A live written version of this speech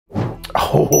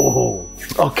Oh,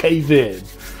 okay then.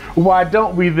 Why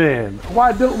don't we then?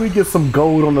 Why don't we get some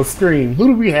gold on the screen? Who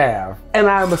do we have? And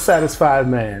I'm a satisfied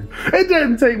man. It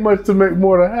doesn't take much to make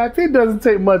Mortar happy. It doesn't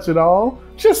take much at all.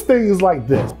 Just things like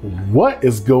this. What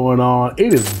is going on?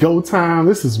 It is go time.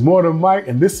 This is Mortar Mike,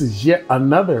 and this is yet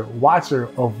another Watcher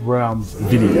of Realms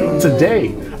video.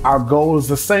 Today, our goal is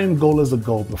the same goal as the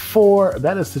goal before.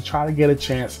 That is to try to get a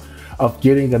chance of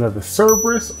getting another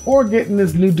Cerberus or getting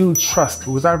this new dude Trusk,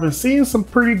 which I've been seeing some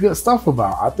pretty good stuff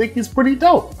about. I think he's pretty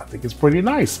dope. I think it's pretty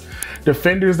nice.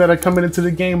 Defenders that are coming into the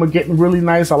game are getting really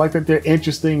nice. I like that they're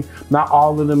interesting. Not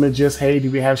all of them are just, hey, do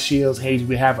we have shields? Hey, do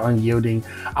we have unyielding?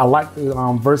 I like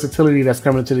the versatility that's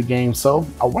coming into the game. So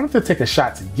I wanted to take a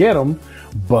shot to get them,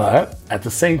 but at the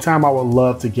same time, I would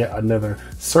love to get another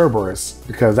Cerberus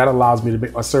because that allows me to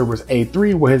make my Cerberus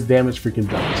A3 where his damage freaking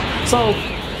doubles. So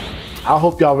I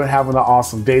hope y'all been having an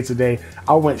awesome day today.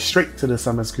 I went straight to the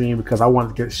summon screen because I wanted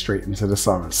to get straight into the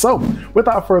summons. So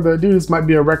without further ado, this might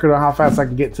be a record on how fast I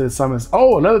can get to the summons.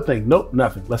 Oh, another thing. Nope,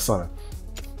 nothing. Let's summon.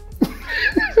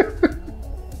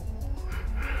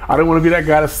 I didn't want to be that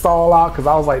guy to stall out because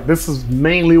I was like, this is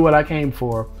mainly what I came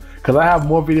for. Because I have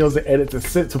more videos to edit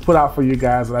to put out for you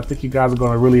guys that I think you guys are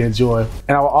going to really enjoy.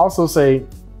 And I will also say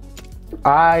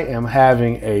I am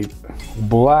having a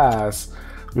blast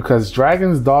because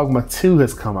Dragon's Dogma 2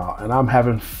 has come out and I'm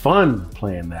having fun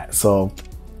playing that. So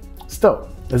it's dope.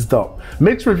 It's dope.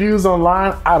 Mixed reviews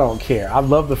online, I don't care. I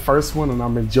love the first one and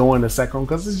I'm enjoying the second one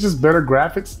because it's just better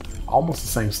graphics. Almost the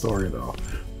same story though.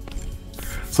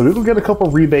 So we're gonna get a couple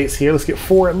rebates here. Let's get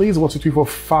 4 at least. 1, 2, 3, 4,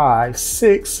 5,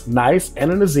 6. Nice.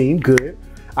 And an Azim. Good.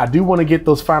 I do want to get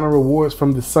those final rewards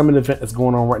from the summon event that's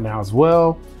going on right now as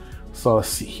well. So let's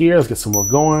see here. Let's get some more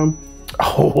going.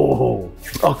 Oh,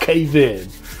 okay then.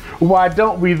 Why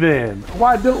don't we then?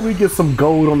 Why don't we get some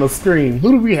gold on the screen?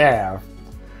 Who do we have?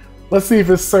 Let's see if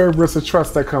it's Cerberus or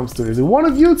Trust that comes through. Is it one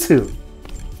of you two?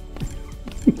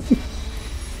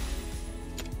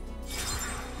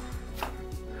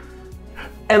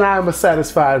 And I'm a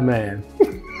satisfied man.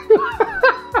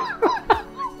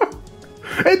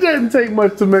 It doesn't take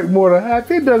much to make Mortar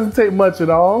happy. It doesn't take much at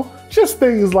all. Just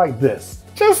things like this.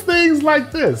 Just things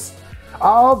like this.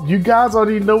 You guys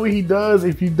already know what he does.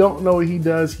 If you don't know what he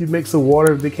does, he makes a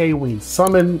water of decay when he's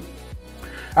summoned.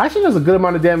 Actually does a good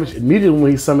amount of damage immediately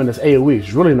when he's summoned as AoE.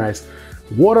 It's really nice.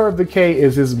 Water of decay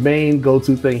is his main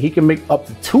go-to thing. He can make up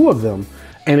to 2 of them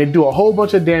and they do a whole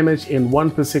bunch of damage in one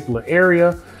particular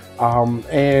area.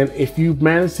 And if you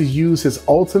manage to use his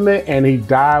ultimate and he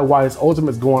died while his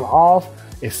ultimate's going off,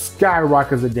 it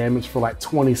skyrockets the damage for like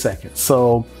 20 seconds.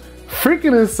 So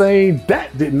freaking insane.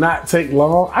 That did not take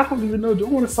long. I don't even know, do I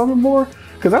want to summon more?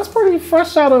 Because that's pretty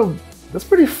fresh out of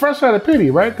pity,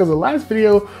 right? Because the last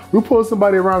video we pulled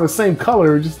somebody around the same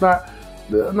color, just not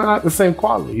the same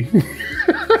quality.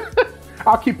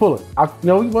 I'll keep pulling. You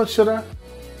know what, should I?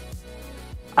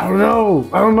 I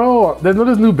don't know.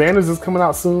 There's new banners that's coming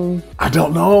out soon. I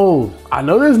don't know. I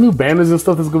know there's new banners and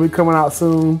stuff that's gonna be coming out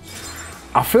soon.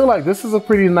 I feel like this is a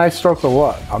pretty nice stroke of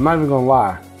luck. I'm not even gonna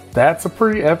lie. That's a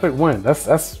pretty epic win. That's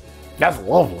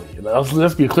lovely.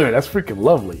 Let's be clear. That's freaking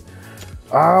lovely.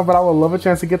 But I would love a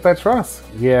chance to get that trust.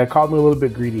 Yeah, it called me a little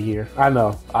bit greedy here. I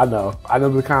know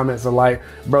the comments are like,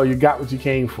 bro, you got what you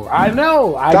came for. I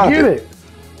know, I get it.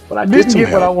 But I didn't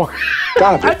get what I want.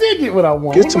 I did get what I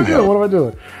want. What am I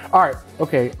doing? All right,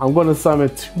 okay, I'm gonna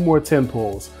summon 2 more 10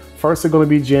 pulls. First they're gonna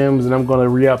be gems, and I'm gonna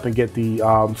re-up and get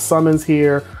the summons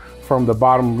here from the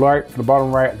bottom right,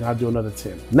 and I'll do another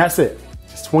 10. And that's it.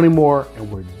 Just 20 more and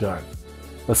we're done.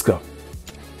 Let's go.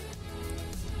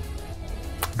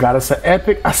 Got us an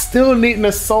epic. I still need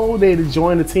a soul day to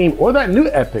join the team or that new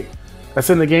epic that's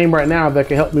in the game right now that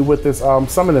can help me with this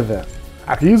summon event.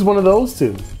 I can use one of those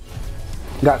too.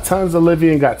 Got tons of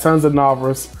Livy and got tons of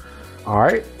Novelist. All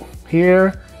right,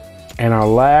 here and our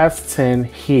last 10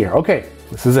 here. Okay,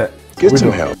 this is it. Get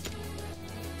some help.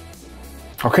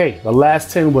 Okay, the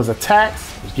last 10 was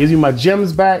attacks, which gives you my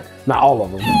gems back. Not all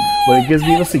of them, but it gives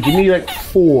me, let's see, give me like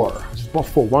 4. Just about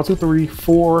 4. 1, 2, 3,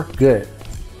 4. Good.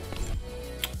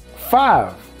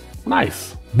 5.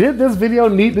 Nice. Did this video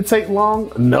need to take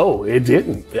long? No, it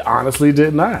didn't. It honestly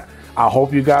did not. I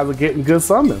hope you guys are getting good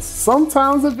summons.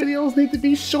 Sometimes the videos need to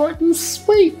be short and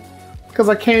sweet because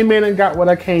I came in and got what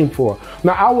I came for.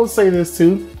 Now, I will say this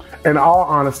too, in all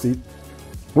honesty,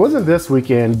 it wasn't this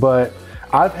weekend, but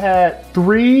I've had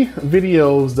 3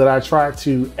 videos that I tried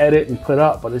to edit and put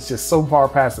up, but it's just so far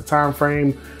past the time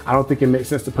frame. I don't think it makes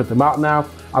sense to put them out now.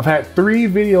 I've had 3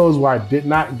 videos where I did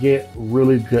not get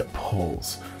really good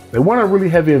pulls. They weren't a really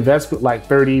heavy investment, like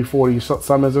 30, 40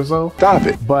 summons or so. Stop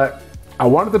it. But I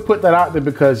wanted to put that out there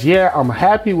because, yeah, I'm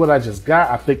happy what I just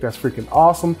got. I think that's freaking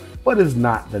awesome, but it's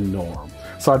not the norm.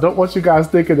 So I don't want you guys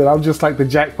thinking that I'm just like the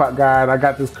jackpot guy and I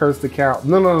got this cursed account.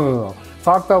 No.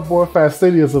 Talk to our boy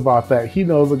Fastidious about that. He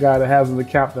knows a guy that has an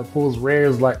account that pulls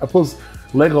pulls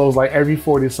Legos like every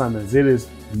 40 summons. It is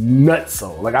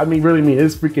nutso. Like, I mean, really mean,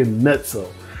 it's freaking nutso.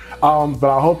 But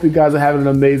I hope you guys are having an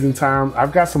amazing time.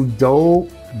 I've got some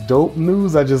dope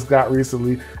news I just got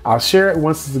recently. I'll share it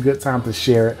once it's a good time to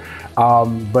share it.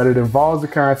 But it involves the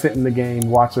content in the game,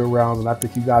 watch it around, and I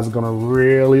think you guys are gonna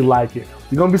really like it.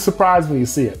 You're gonna be surprised when you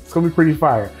see it. It's gonna be pretty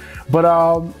fire. But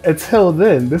until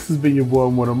then, this has been your boy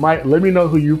Mortar Mike. Let me know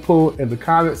who you pulled in the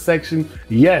comment section.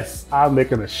 Yes, I'm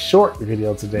making a short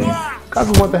video today because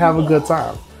I want to have a good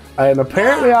time. And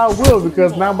apparently I will,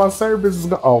 because now my service is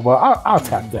gonna, oh, well, I'll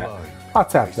tap that. I'll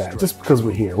tap that just because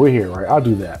we're here. We're here, right? I'll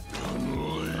do that.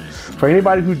 For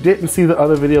anybody who didn't see the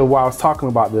other video while I was talking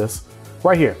about this,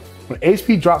 right here, when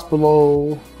HP drops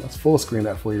below, let's full screen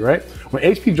that for you, right? When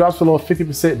HP drops below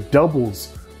 50%,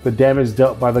 doubles the damage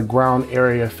dealt by the ground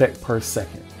area effect per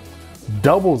second.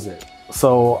 Doubles it.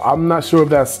 So I'm not sure if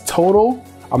that's total.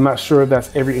 I'm not sure if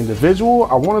that's every individual.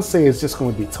 I want to say it's just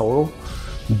going to be total,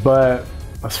 but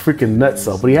that's freaking nuts.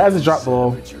 So, but he has it drop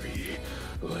below.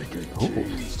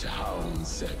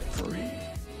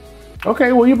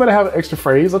 Okay, well, you better have an extra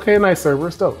phrase. Okay, nice,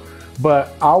 Cerberus, dope.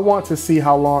 But I want to see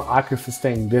how long I can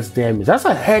sustain this damage. That's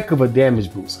a heck of a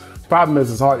damage boost. Problem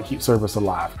is, it's hard to keep Cerberus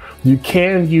alive. You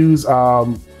can use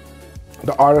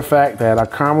the artifact that I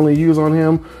commonly use on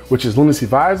him, which is Lunacy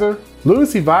Visor.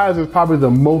 Lunacy Visor is probably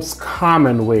the most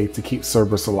common way to keep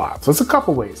Cerberus alive. So it's a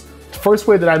couple ways. The first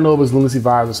way that I know of is Lunacy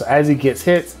Visor. So as he gets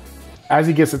hit, as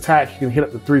he gets attacked, he can hit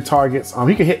up to 3 targets.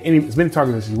 He can hit as many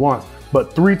targets as he wants,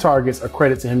 but 3 targets are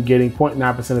credit to him getting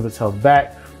 0.9% of his health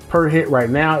back per hit right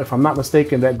now. If I'm not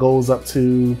mistaken, that goes up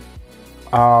to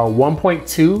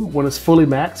 1.2 when it's fully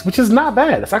maxed, which is not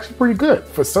bad. It's actually pretty good.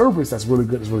 For Cerberus, that's really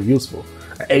good. It's really useful.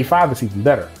 A5 is even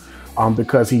better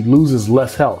because he loses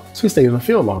less health. So he stays in the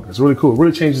field longer. It's really cool. It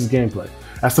really changes gameplay.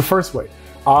 That's the first way.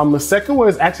 The second way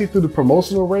is actually through the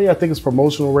promotional raid. I think it's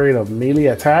promotional raid of melee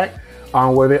attack,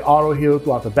 where they auto heal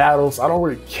throughout the battles. I don't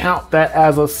really count that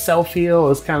as a self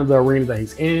heal. It's kind of the arena that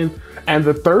he's in. And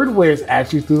the third way is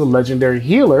actually through the legendary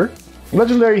healer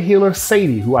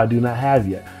Sadie, who I do not have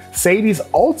yet. Sadie's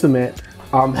ultimate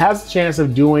has a chance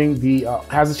of doing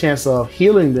the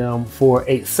healing them for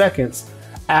 8 seconds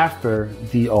after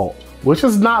the ult, which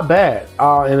is not bad.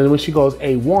 And then when she goes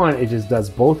A1, it just does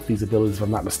both of these abilities, if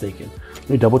I'm not mistaken. Let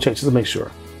me double check just to make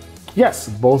sure. Yes,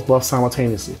 both buffs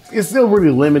simultaneously. It's still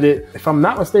really limited. If I'm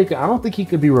not mistaken, I don't think he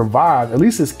could be revived. At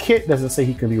least his kit doesn't say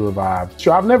he can be revived.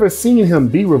 Sure, I've never seen him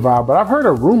be revived, but I've heard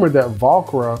a rumor that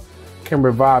Valkyra can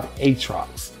revive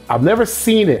Aatrox. I've never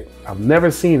seen it.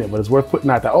 But it's worth putting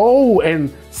out there. Oh,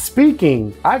 and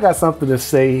speaking, I got something to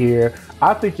say here.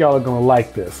 I think y'all are gonna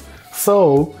like this.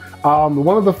 So,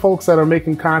 one of the folks that are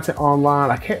making content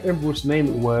online, I can't remember which name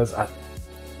it was.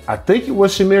 I think it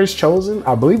was Shamir's Chosen.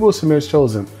 I believe it was Shamir's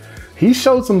Chosen. He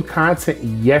showed some content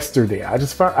yesterday. I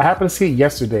happened to see it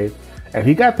yesterday, and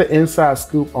he got the inside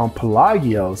scoop on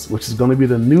Pelagios, which is going to be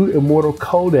the new Immortal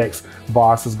Codex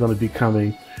boss is going to be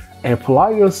coming. And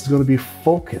Pelagios is going to be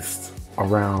focused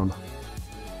around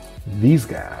these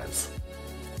guys.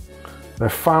 They're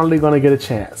finally going to get a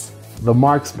chance. The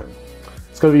marksman.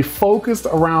 It's going to be focused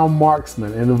around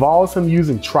marksman. It involves him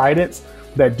using tridents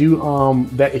that do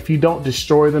that if you don't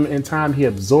destroy them in time, he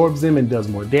absorbs them and does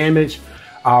more damage.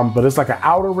 But it's like an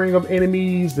outer ring of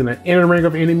enemies, then an inner ring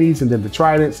of enemies, and then the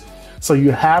tridents. So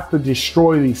you have to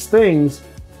destroy these things.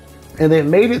 And they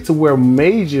made it to where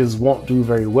mages won't do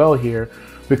very well here,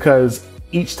 because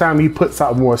each time he puts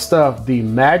out more stuff, the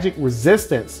magic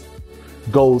resistance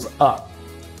goes up.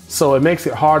 So it makes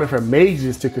it harder for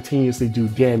mages to continuously do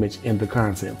damage in the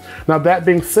content. Now, that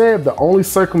being said, the only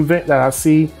circumvent that I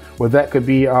see where that could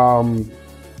be,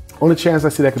 only chance I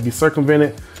see that could be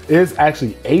circumvented is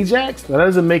actually Ajax. Now, that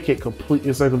doesn't make it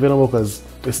completely circumventable because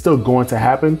it's still going to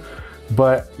happen,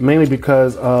 but mainly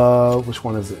because of, which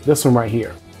one is it? This one right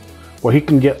here, where he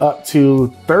can get up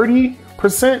to 30%.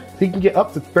 He can get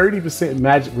up to 30%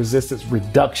 magic resistance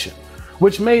reduction,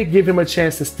 which may give him a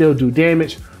chance to still do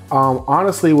damage.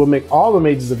 Honestly, will make all the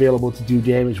mages available to do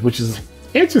damage, which is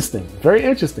interesting, very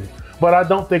interesting. But I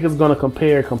don't think it's going to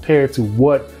compare to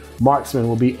what marksman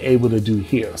will be able to do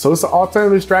here. So it's an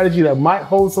alternative strategy that might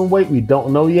hold some weight. We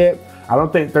don't know yet. I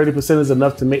don't think 30% is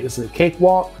enough to make this a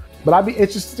cakewalk, but I'd be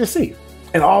interested to see.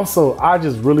 And also, I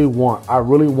really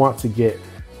want to get,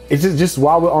 it's just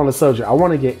while we're on the subject, I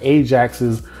want to get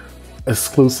Ajax's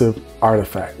exclusive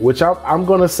artifact, which I'm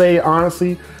going to say,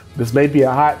 honestly, this may be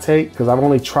a hot take because I've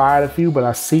only tried a few, but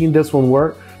I've seen this one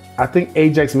work. I think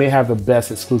Ajax may have the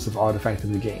best exclusive artifact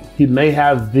in the game. He may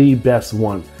have the best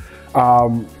one.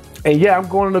 And yeah, I'm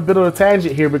going on a bit of a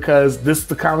tangent here because this is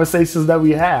the conversations that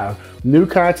we have. New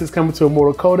content's coming to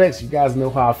Immortal Codex. You guys know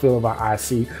how I feel about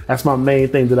IC. That's my main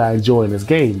thing that I enjoy in this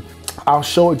game. I'll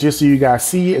show it just so you guys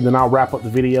see it, and then I'll wrap up the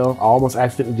video. I almost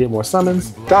accidentally did more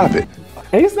summons. Stop it.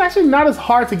 And it's actually not as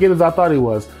hard to get as I thought it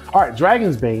was. All right,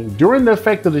 Dragon's Bane. During the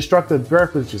effect of Destructive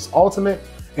Breath, which is ultimate,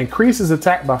 increases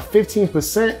attack by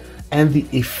 15% and the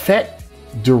effect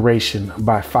duration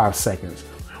by 5 seconds.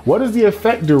 What is the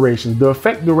effect duration? The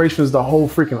effect duration is the whole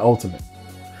freaking ultimate.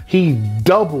 He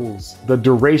doubles the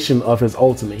duration of his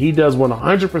ultimate. He does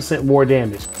 100% more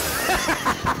damage.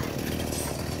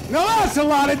 No, that's a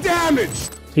lot of damage.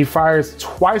 He fires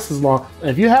twice as long. And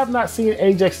if you have not seen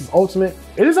Ajax's ultimate,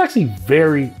 it is actually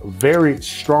very, very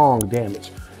strong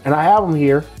damage. And I have him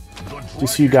here,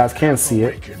 just so you guys can see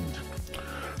it.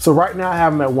 So right now I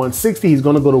have him at 160. He's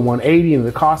going to go to 180, and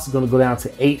the cost is going to go down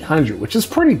to 800, which is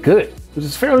pretty good, which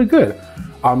is fairly good.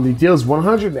 He deals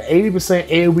 180%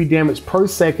 AoE damage per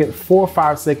second for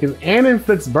 5 seconds and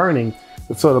inflicts burning.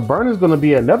 So the burn is going to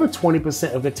be another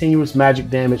 20% of continuous magic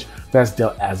damage that's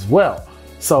dealt as well.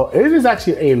 So it is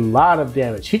actually a lot of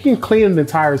damage. He can clean an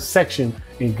entire section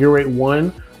in Gear Rate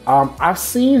 1. I've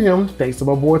seen him, thanks to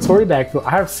my boy Pterodactyl,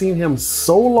 I have seen him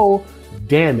solo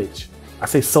damage. I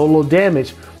say solo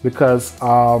damage because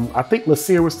I think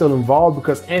Laseer was still involved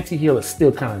because anti-heal is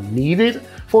still kind of needed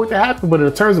for it to happen. But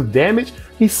in terms of damage,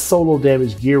 he's solo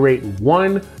damage Gear Rate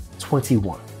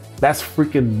 121. That's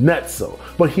freaking nuts though.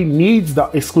 But he needs the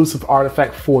exclusive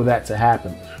artifact for that to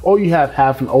happen. Or you have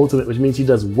half an ultimate, which means he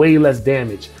does way less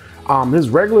damage. His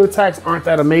regular attacks aren't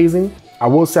that amazing. I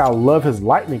will say I love his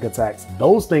lightning attacks.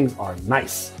 Those things are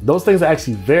nice. Those things are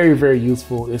actually very, very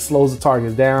useful. It slows the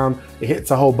targets down. It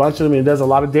hits a whole bunch of them and it does a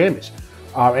lot of damage.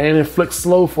 And inflicts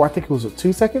slow for, I think it was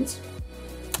 2 seconds?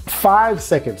 5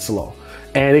 seconds slow.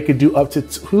 And it could do up to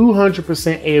 200%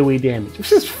 AoE damage,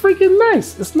 which is freaking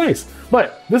nice. It's nice.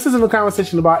 But this isn't a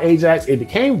conversation about Ajax. It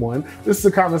became one. This is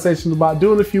a conversation about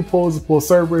doing a few pulls to pull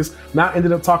Cerberus. Now I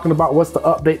ended up talking about what's the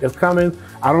update that's coming.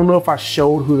 I don't know if I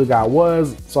showed who the guy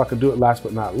was, so I could do it last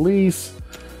but not least.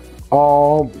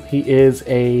 He is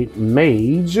a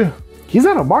mage. He's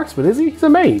not a marksman, is he? He's a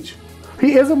mage.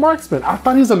 He is a marksman. I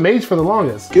thought he was a mage for the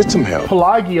longest. Get some help.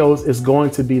 Pelagios is going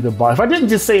to be the boss. If I didn't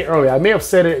just say it earlier, I may have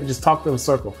said it and just talked in a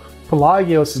circle.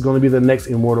 Pelagios is going to be the next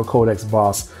Immortal Codex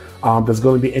boss that's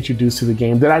going to be introduced to the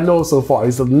game that I know so far.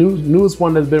 He's the newest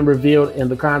one that's been revealed in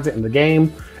the content in the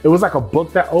game. It was like a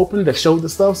book that opened that showed the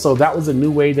stuff. So that was a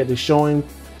new way that they're showing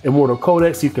Immortal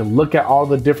Codex. You can look at all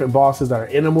the different bosses that are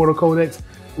in Immortal Codex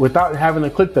without having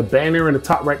to click the banner in the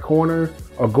top right corner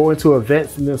or go into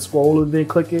events and then scroll and then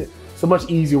click it. It's a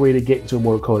much easier way to get into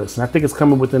Immortal Codex. And I think it's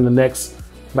coming within the next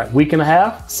week and a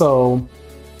half. So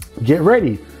get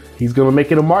ready. He's going to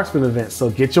make it a marksman event.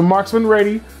 So get your marksman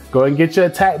ready. Go and get your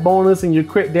attack bonus and your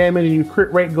crit damage and your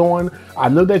crit rate going. I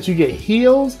know that you get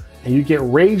heals and you get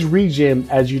rage regen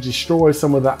as you destroy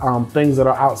some of the things that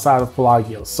are outside of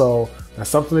Pelagios. So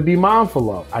that's something to be mindful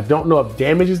of. I don't know if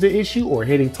damage is the issue or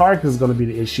hitting targets is going to be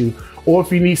the issue, or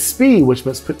if you need speed, which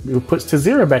puts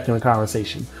Tazira back in the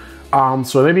conversation.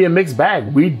 So maybe a mixed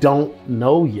bag. We don't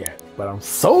know yet, but I'm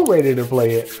so ready to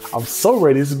play it. I'm so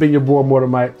ready. This has been your boy Mortar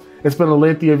Mike. It's been a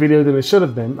lengthier video than it should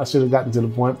have been. I should have gotten to the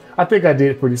point. I think I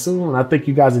did pretty soon, and I think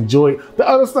you guys enjoyed the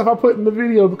other stuff I put in the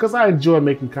video because I enjoy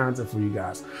making content for you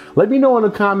guys. Let me know in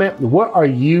the comment,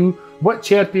 what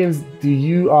champions do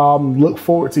you look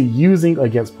forward to using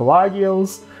against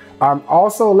Pelagios?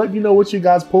 Also, let me know what you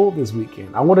guys pulled this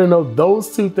weekend. I want to know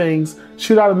those two things.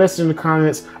 Shoot out a message in the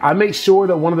comments. I make sure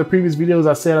that one of the previous videos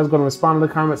I said I was going to respond to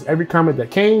the comments. Every comment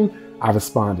that came, I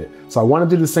responded. So I want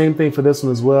to do the same thing for this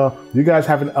one as well. You guys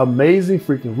have an amazing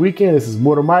freaking weekend. This is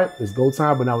Mortar Mike. It's go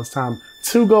time, but now it's time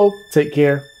to go. Take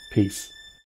care. Peace.